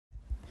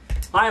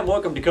Hi, and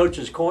welcome to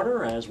Coach's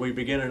Corner as we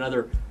begin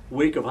another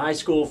week of high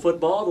school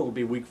football. It'll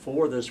be week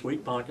 4 this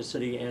week, Ponca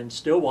City and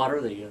Stillwater.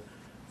 The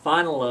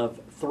final of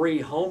 3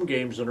 home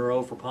games in a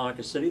row for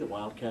Ponca City. The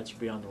Wildcats will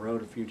be on the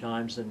road a few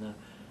times in the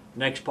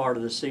next part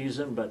of the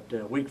season,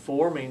 but week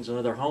 4 means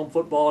another home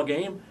football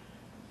game.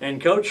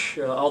 And Coach,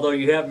 although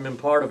you haven't been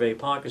part of a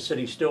Ponca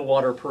City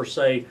Stillwater per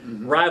se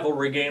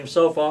rivalry game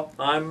so far,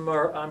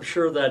 I'm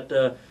sure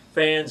that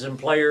fans and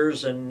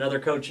players and other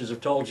coaches have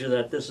told you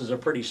that this is a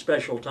pretty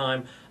special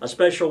time, a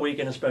special week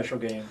and a special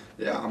game.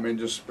 Yeah, I mean,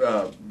 just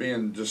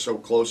being just so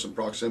close in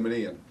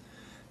proximity, and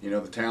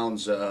the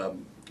towns through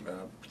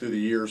the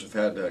years have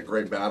had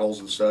great battles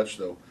and such,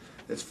 so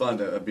it's fun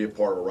to be a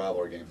part of a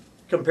rivalry game.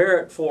 Compare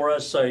it for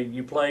us.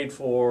 You played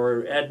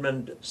for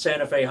Edmond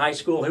Santa Fe High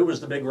School. Who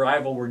was the big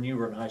rival when you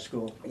were in high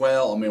school?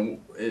 Well, I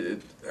mean,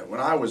 when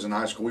I was in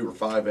high school, we were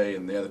 5A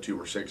and the other 2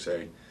 were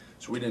 6A,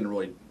 so we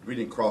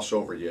didn't cross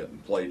over yet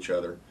and play each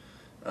other.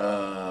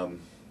 As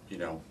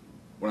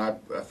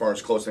far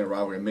as close to the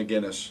rivalry,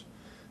 McGinnis,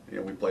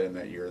 we played them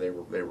that year. They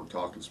were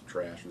talking some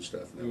trash and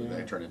stuff, and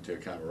they turned into a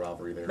kind of a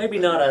rivalry there. Maybe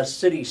not a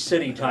city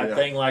type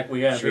thing like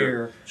we have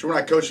here. So when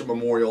I coached at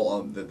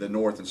Memorial, the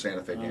North and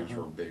Santa Fe games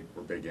were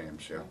big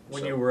games. Yeah.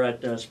 When you were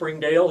at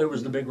Springdale, who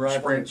was the big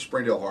rival?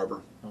 Springdale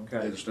Harbor.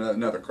 Okay. It's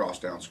another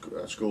crosstown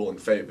school in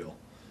Fayetteville.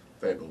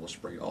 Fayetteville was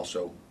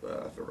also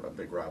a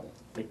big rival.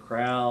 Big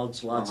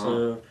crowds, lots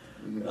of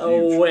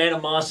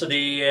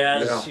animosity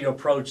as you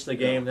approach the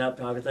game, that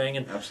type of thing.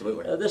 And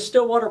absolutely. This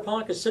Stillwater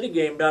Ponca City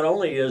game, not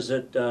only is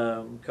it,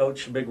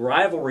 Coach, a big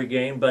rivalry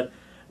game, but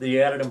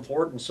the added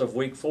importance of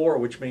week 4,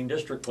 which means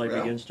district play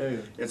begins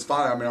too. It's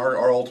fine. I mean,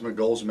 our ultimate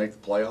goal is to make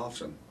the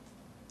playoffs, and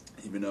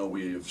even though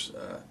we've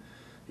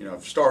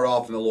started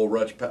off in a little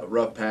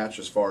rough patch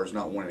as far as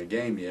not winning a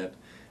game yet,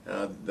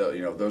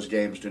 those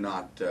games do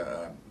not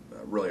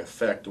really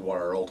affect what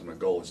our ultimate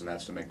goal is, and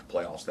that's to make the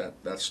playoffs.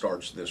 That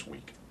starts this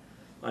week.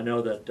 I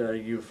know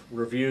that you've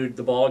reviewed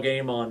the ball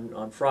game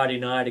on Friday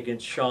night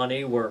against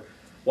Shawnee, where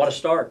what a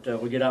start.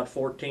 We get out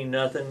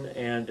 14-0,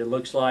 and it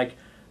looks like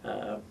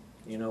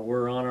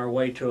we're on our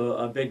way to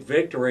a big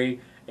victory,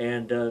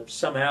 and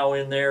somehow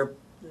in there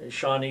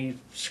Shawnee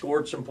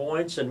scored some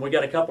points, and we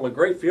got a couple of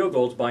great field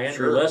goals by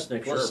Andrew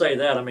Lesnick. Let's say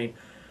that. I mean,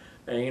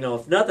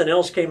 if nothing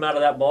else came out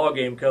of that ball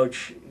game,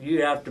 Coach,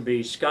 you have to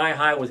be sky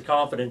high with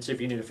confidence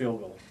if you need a field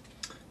goal.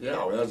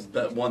 Yeah, well,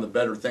 that's one of the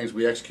better things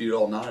we executed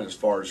all night as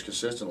far as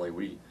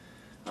consistently.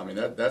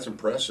 That's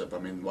impressive. I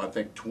mean, I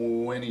think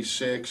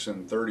 26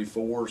 and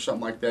 34,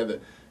 something like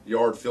that,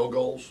 yard field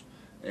goals.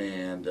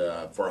 And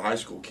for a high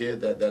school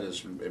kid, that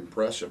is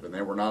impressive. And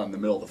they were not in the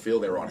middle of the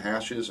field. They were on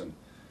hashes. And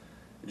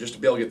just to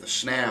be able to get the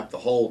snap, the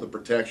hold, the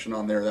protection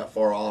on there that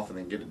far off, and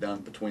then get it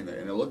done between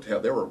and it looked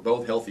they were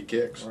both healthy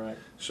kicks. Right.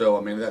 So,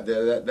 I mean,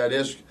 that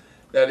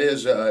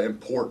is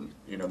important.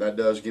 That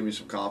does give me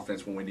some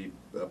confidence when we need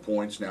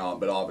points now.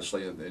 But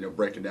obviously,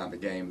 breaking down the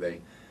game,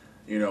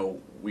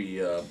 we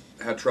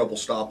had trouble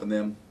stopping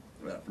them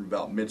from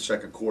about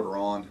mid-second quarter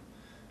on,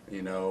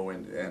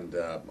 and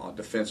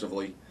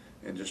defensively,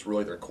 and just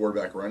really their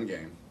quarterback run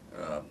game,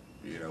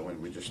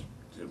 and we just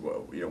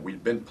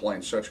we've been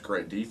playing such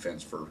great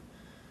defense for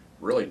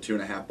really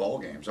 2.5 ball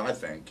games, I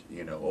think,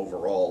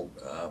 overall,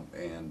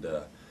 and.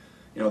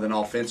 Then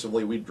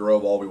offensively, we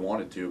drove all we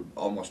wanted to,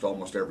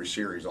 almost every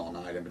series all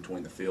night in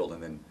between the field,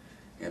 and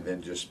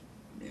then just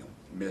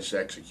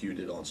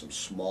mis-executed on some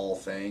small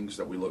things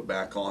that we look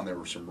back on. There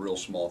were some real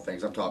small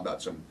things. I'm talking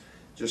about some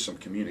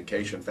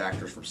communication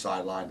factors from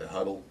sideline to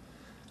huddle.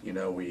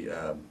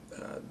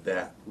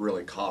 That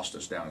really cost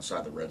us down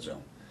inside the red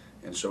zone,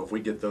 and so if we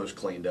get those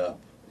cleaned up,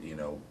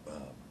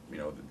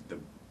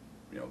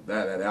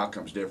 that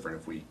outcome's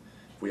different if we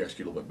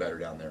execute a little bit better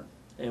down there.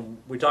 And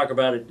we talk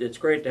about it, it's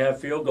great to have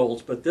field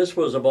goals, but this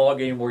was a ball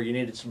game where you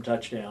needed some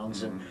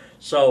touchdowns. And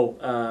so,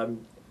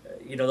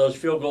 those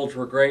field goals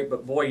were great,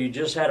 but boy, you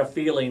just had a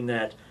feeling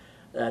that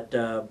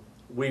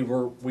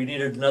we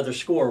needed another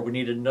score. We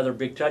needed another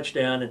big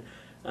touchdown.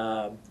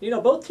 And,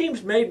 both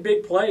teams made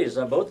big plays.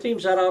 Both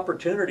teams had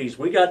opportunities.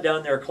 We got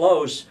down there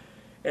close,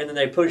 and then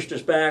they pushed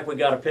us back. We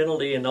got a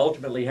penalty and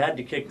ultimately had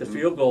to kick the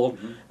field goal.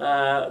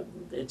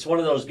 It's one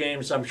of those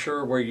games, I'm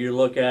sure, where you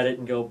look at it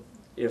and go,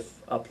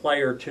 if a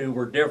play or two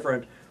were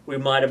different, we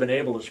might have been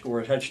able to score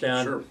a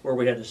touchdown where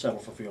we had to settle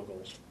for field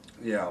goals.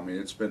 Yeah, I mean,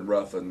 it's been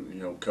rough,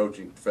 and,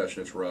 coaching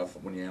profession, it's rough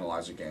when you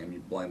analyze a game.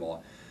 You blame a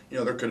lot.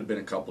 There could have been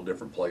a couple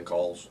different play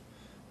calls.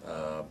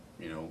 I've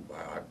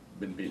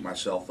been beating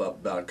myself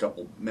up about a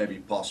couple, maybe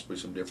possibly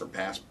some different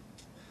pass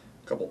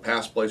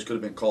plays could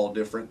have been called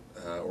different,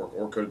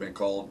 or could have been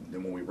called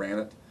than when we ran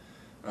it.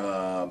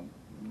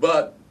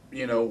 But,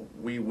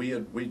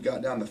 we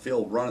got down the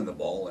field running the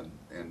ball,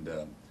 and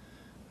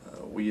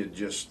we had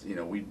just,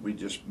 we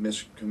just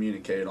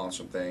miscommunicated on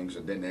some things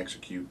and didn't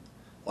execute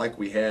like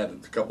we had a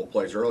couple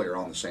plays earlier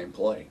on the same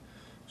play.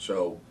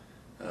 So,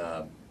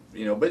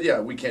 but yeah,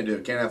 we can't do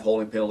it. Can't have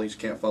holding penalties.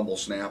 Can't fumble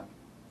snap.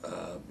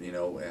 On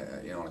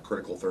a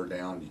critical third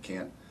down, you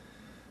can't.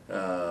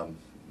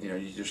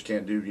 You just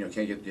can't do.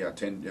 Can't get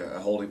 10 a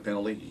holding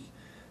penalty.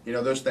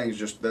 those things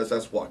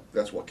that's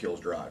what kills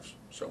drives.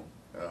 So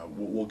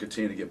we'll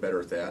continue to get better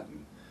at that,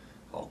 and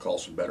I'll call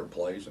some better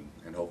plays,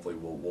 and hopefully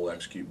we'll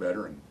execute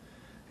better,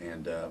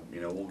 and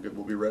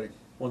we'll be ready.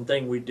 One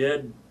thing we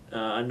did,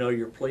 I know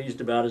you're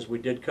pleased about, is we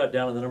did cut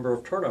down on the number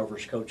of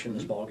turnovers, Coach, in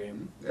this ball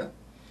game. Yeah,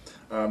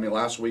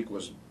 last week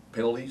was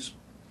penalties.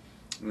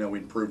 We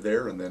improved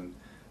there, and then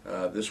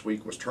this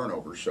week was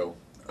turnovers. So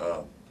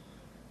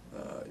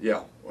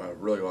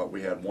really,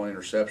 we had one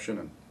interception,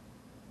 and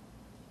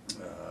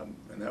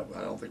that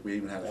I don't think we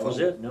even had a fumble. That was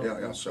it. No.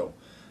 Yeah. So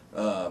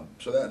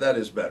that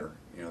is better.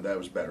 That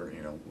was better.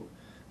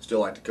 Still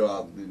like to go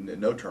out and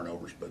no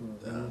turnovers, but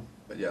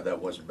yeah, that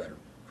was a better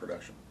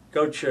production.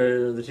 Coach,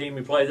 the team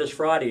you play this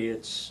Friday,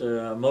 it's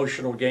an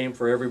emotional game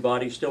for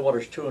everybody.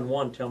 Stillwater's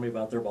 2-1. Tell me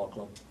about their ball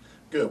club.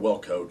 Good, well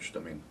coached.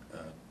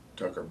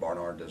 Tucker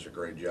Barnard does a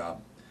great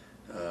job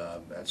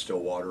at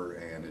Stillwater,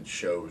 and it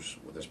shows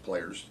with his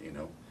players.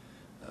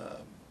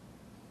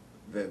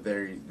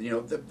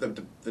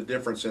 The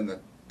difference in the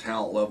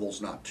talent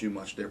level's not too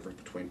much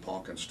difference between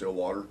Ponca and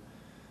Stillwater.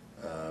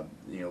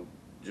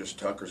 Just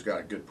Tucker's got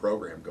a good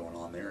program going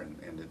on there,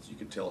 and you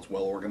can tell it's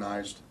well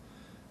organized.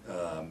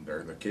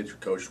 The kids are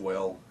coached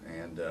well,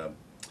 and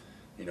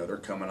they're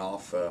coming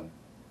off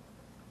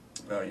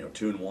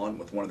 2-1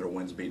 with one of their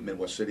wins beating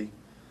Midwest City,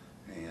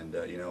 and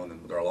and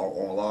then their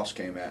only loss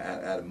came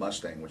at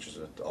Mustang, which is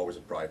always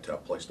probably a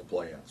tough place to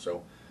play at.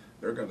 So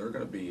they're going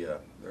to be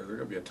a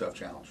tough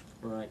challenge.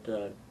 Right.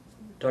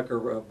 Tucker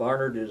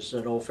Barnard is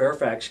an old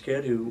Fairfax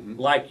kid who,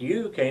 like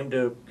you, came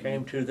to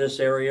this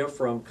area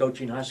from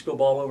coaching high school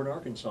ball over in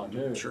Arkansas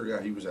too. Sure,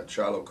 yeah, he was at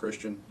Shiloh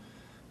Christian,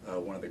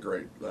 one of the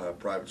great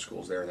private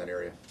schools there in that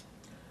area.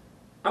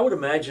 I would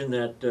imagine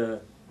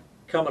that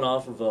coming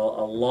off of a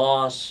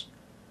loss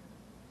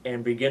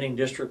and beginning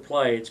district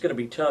play, it's going to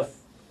be tough.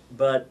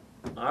 But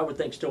I would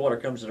think Stillwater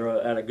comes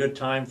at a good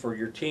time for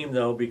your team,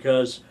 though,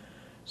 because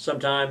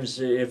sometimes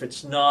if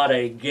it's not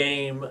a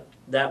game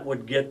that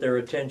would get their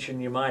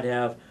attention, you might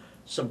have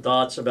some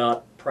thoughts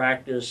about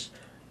practice.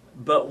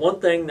 But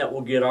one thing that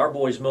will get our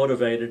boys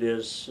motivated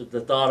is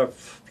the thought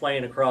of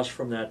playing across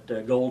from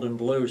that gold and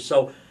blue.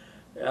 So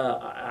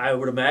I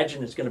would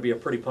imagine it's going to be a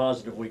pretty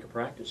positive week of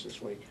practice this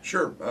week.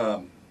 Sure.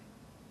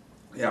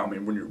 Yeah.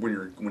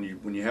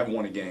 When you have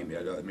won a game,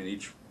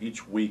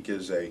 each week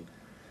is a,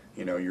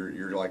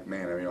 you're like,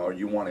 man,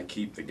 you want to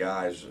keep the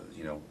guys,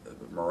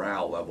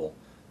 morale level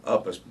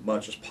up as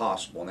much as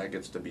possible, and that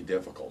gets to be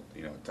difficult,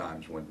 at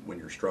times when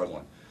you're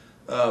struggling.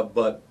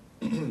 But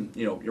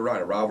you're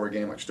right. A rivalry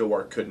game like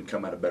Stillwater couldn't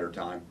come at a better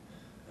time.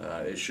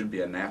 It should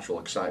be a natural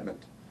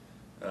excitement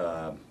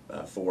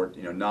for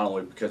it. Not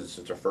only because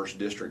it's our first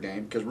district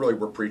game, because really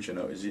we're preaching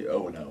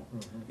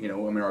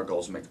 0-0. Our goal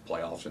is to make the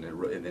playoffs,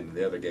 and then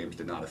the other games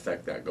did not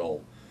affect that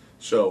goal.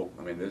 So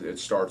it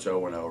starts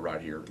 0-0 right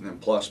here, and then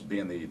plus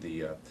being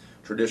the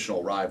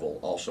traditional rival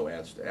also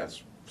adds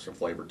some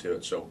flavor to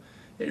it. So.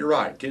 Yeah, you're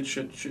right. Kids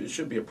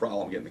should be a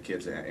problem getting the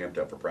kids amped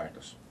up for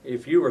practice.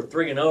 If you were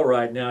 3-0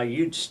 right now,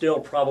 you'd still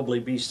probably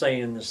be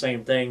saying the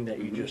same thing that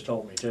you just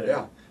told me too.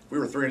 Yeah, if we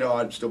were 3-0,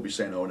 I'd still be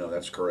saying 0-0.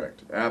 That's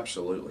correct.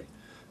 Absolutely.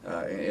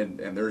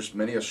 And there's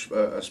many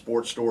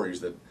sports stories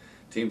that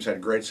teams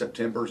had great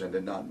Septembers and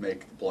did not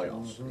make the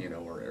playoffs.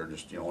 Or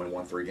just only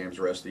won 3 games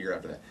the rest of the year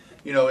after that.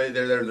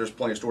 There's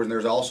plenty of stories, and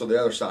there's also the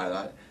other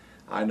side.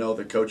 I know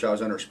the coach I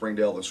was under at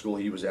Springdale, the school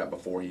he was at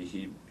before,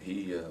 he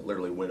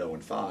literally went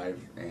 0-5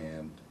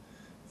 and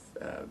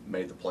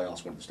made the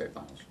playoffs, went to the state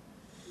finals.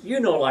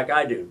 Like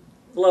I do,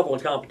 the level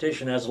of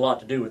competition has a lot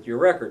to do with your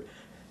record.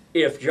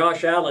 If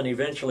Josh Allen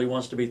eventually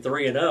wants to be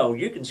 3-0,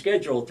 you can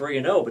schedule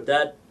 3-0, but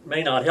that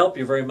may not help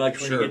you very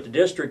much when you get to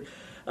district.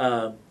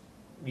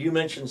 You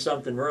mentioned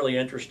something really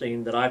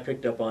interesting that I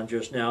picked up on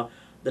just now,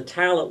 the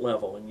talent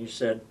level, and you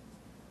said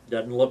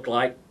doesn't look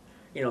like.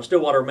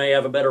 Stillwater may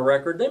have a better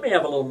record. They may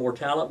have a little more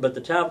talent, but the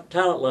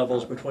talent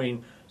levels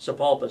between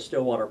Sapulpa,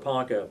 Stillwater,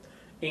 Ponca,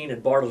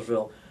 Enid,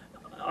 Bartlesville,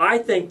 I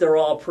think they're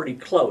all pretty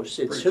close.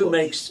 It's who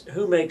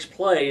makes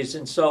plays,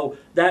 and so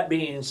that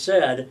being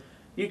said,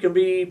 you can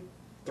be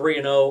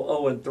 3-0,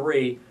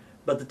 0-3,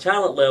 but the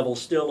talent level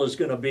still is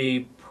going to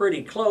be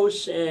pretty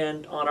close.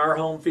 And on our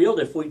home field,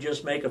 if we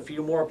just make a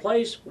few more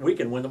plays, we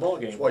can win the ball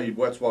game.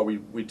 That's why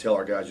we tell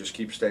our guys just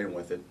keep staying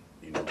with it.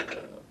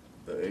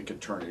 It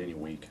could turn it any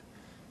week.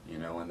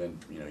 And then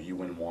you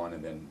win one,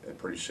 and then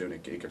pretty soon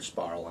it could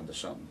spiral into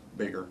something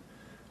bigger,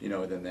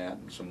 than that,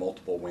 and some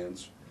multiple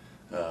wins.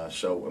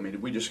 So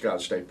we just got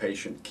to stay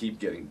patient, keep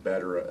getting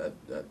better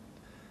at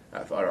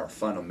our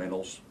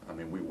fundamentals.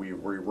 We're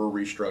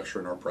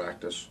restructuring our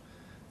practice.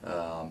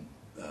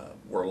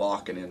 We're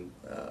locking in.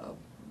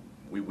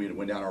 We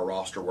went down our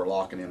roster. We're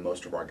locking in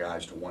most of our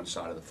guys to one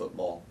side of the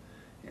football,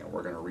 and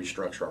we're going to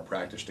restructure our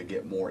practice to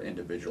get more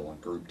individual and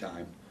group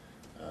time.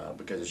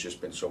 Because it's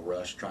just been so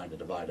rushed trying to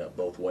divide up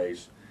both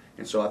ways.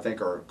 And so I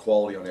think our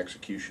quality on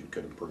execution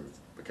could improve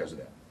because of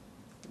that.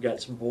 You've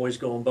got some boys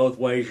going both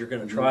ways. You're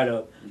going to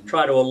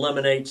try to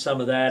eliminate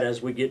some of that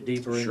as we get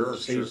deeper into the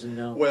season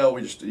now. Well,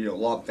 we just a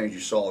lot of things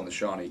you saw in the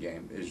Shawnee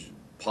game is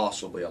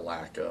possibly a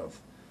lack of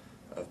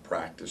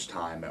practice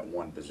time at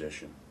one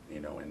position.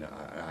 And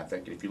I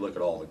think if you look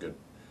at all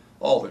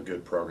the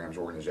good programs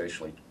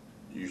organizationally,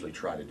 usually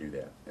try to do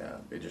that.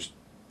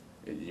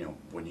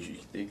 When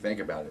you think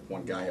about it, if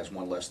one guy has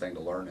one less thing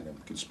to learn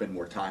and can spend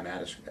more time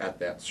at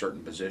that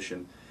certain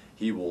position,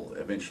 he will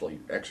eventually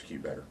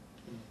execute better.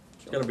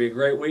 It's going to be a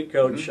great week,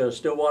 Coach.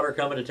 Stillwater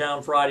coming to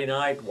town Friday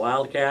night.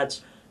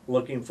 Wildcats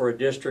looking for a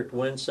district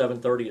win,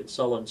 7:30 at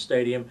Sullivan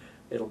Stadium.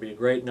 It'll be a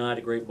great night,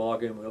 a great ball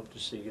game. We hope to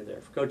see you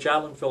there. For Coach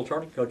Allen, Phil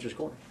Turney, Coach's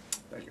Corner.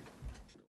 Thank you.